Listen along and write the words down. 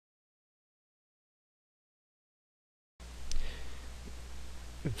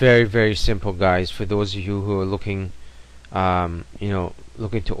Very simple, guys. For those of you who are looking,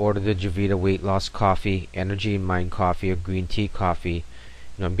 looking to order the Javita weight loss coffee, energy and mind coffee, or green tea coffee.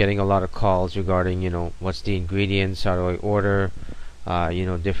 I'm getting a lot of calls regarding, what's the ingredients, how do I order,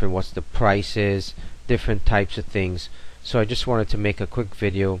 different, what's the prices, different types of things. So I just wanted to make a quick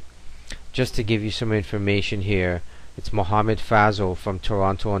video just to give you some information here. It's Mohammed Fazil from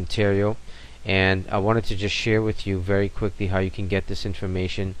Toronto, Ontario, and I wanted to just share with you very quickly how you can get this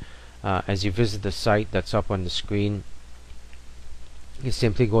information. As you visit the site that's up on the screen, you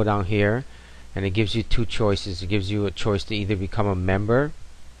simply go down here and it gives you two choices. It gives you a choice to either become a member,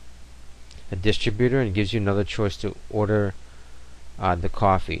 a distributor, and it gives you another choice to order the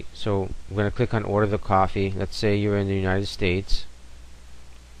coffee. So I'm going to click on order the coffee. Let's say you're in the United States.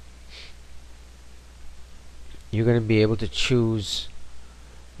 You're going to be able to choose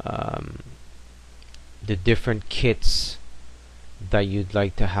the different kits that you'd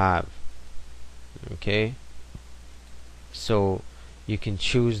like to have. Okay, so you can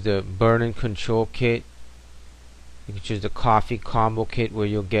choose the burn and control kit. You can choose the coffee combo kit, where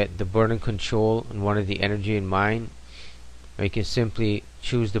you'll get the burn and control and one of the energy in mind. Or you can simply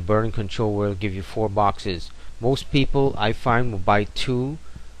choose the burn and control, where it'll give you 4 boxes. Most people, I find, will buy 2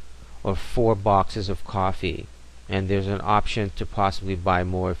 or 4 boxes of coffee, and there's an option to possibly buy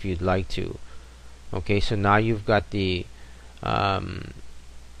more if you'd like to. Okay, so now you've got the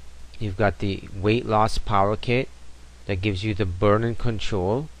weight loss power kit that gives you the burn and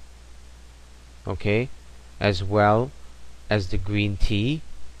control, okay, as well as the green tea.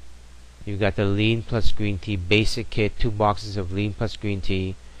 You've got the lean plus green tea basic kit, 2 boxes of lean plus green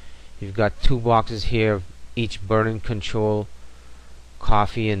tea. You've got 2 boxes here of each burn and control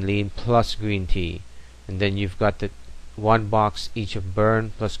coffee and lean plus green tea, and then you've got the 1 box each of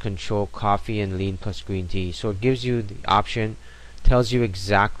burn plus control coffee and lean plus green tea. So it gives you the option, tells you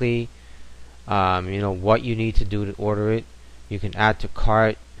exactly what you need to do to order it. You can add to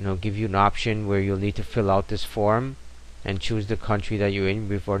cart, give you an option where you'll need to fill out this form and choose the country that you're in.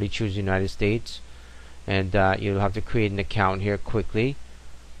 We've already choose United States, and you'll have to create an account here quickly.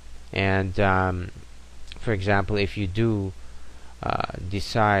 And for example, if you do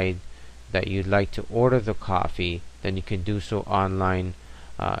decide that you'd like to order the coffee, then you can do so online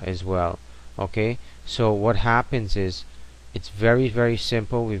as well. Okay, so what happens is, it's very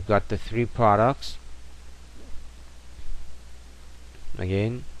simple. We've got the 3 products.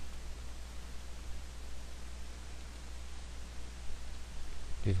 Again,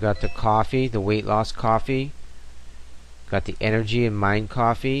 we've got the coffee, the weight loss coffee, got the energy and mind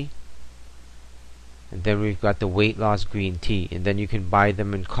coffee, and then we've got the weight loss green tea, and then you can buy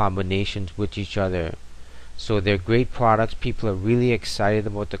them in combinations with each other. So they're great products. People are really excited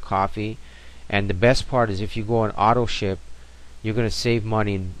about the coffee, and the best part is, if you go on auto ship, you're going to save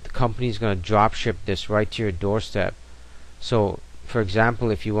money, and the company is going to drop ship this right to your doorstep. So for example,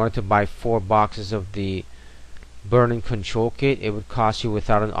 if you wanted to buy 4 boxes of the burn and control kit, it would cost you,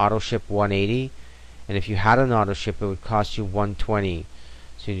 without an auto ship, $180, and if you had an auto ship, it would cost you $120.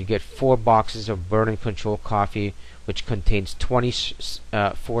 So you get 4 boxes of burn and control coffee, which contains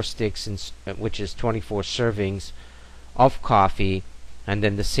 24 sticks, which is 24 servings of coffee, and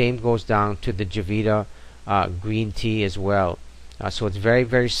then the same goes down to the Javita green tea as well. So it's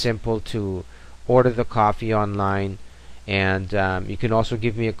very simple to order the coffee online, and you can also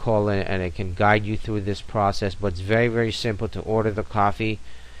give me a call, and I can guide you through this process. But it's very simple to order the coffee,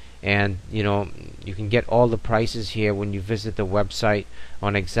 and you can get all the prices here when you visit the website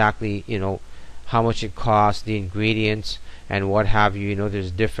on exactly how much it costs, the ingredients, and what have you.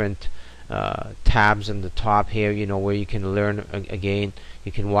 There's different tabs on the top here, where you can learn. Again,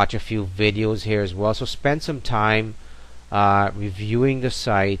 you can watch a few videos here as well. So spend some time reviewing the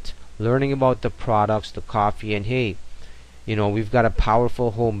site, learning about the products, the coffee, and hey, we've got a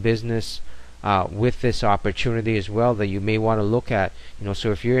powerful home business with this opportunity as well that you may want to look at.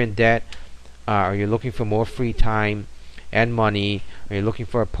 So if you're in debt, or you're looking for more free time and money, or you're looking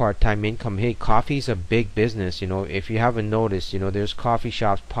for a part-time income, hey, coffee is a big business. If you haven't noticed, there's coffee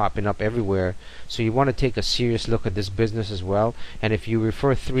shops popping up everywhere. So you want to take a serious look at this business as well. And if you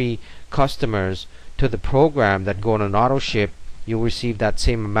refer 3 customers to the program that go on an auto ship, you'll receive that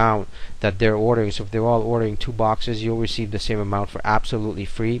same amount that they're ordering. So if they're all ordering 2 boxes, you'll receive the same amount for absolutely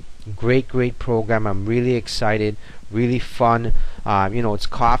free. Great program. I'm really excited, really fun. It's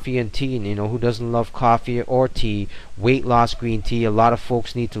coffee and tea, and who doesn't love coffee or tea? Weight loss green tea. A lot of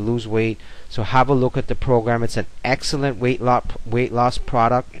folks need to lose weight, so have a look at the program. It's an excellent weight loss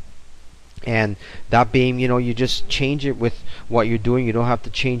product. And that being, you just change it with what you're doing. You don't have to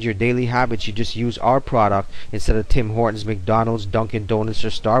change your daily habits. You just use our product instead of Tim Hortons, McDonald's, Dunkin' Donuts, or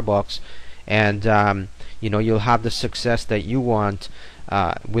Starbucks, and you'll have the success that you want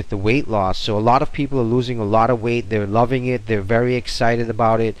with the weight loss. So a lot of people are losing a lot of weight. They're loving it. They're very excited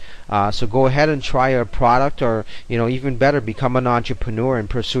about it. So go ahead and try our product, or even better, become an entrepreneur and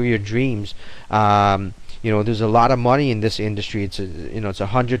pursue your dreams. There's a lot of money in this industry. It's a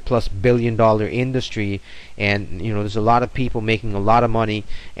 $100+ billion industry, and there's a lot of people making a lot of money,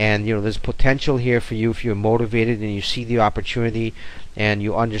 and there's potential here for you if you're motivated and you see the opportunity, and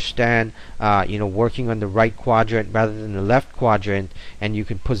you understand working on the right quadrant rather than the left quadrant, and you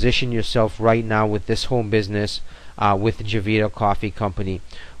can position yourself right now with this home business with the Javita Coffee Company.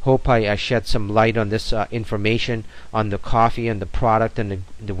 Hope I shed some light on this information on the coffee and the product and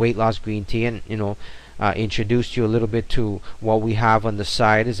the weight loss green tea, and introduced you a little bit to what we have on the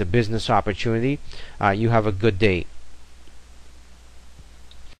side as a business opportunity. You have a good day.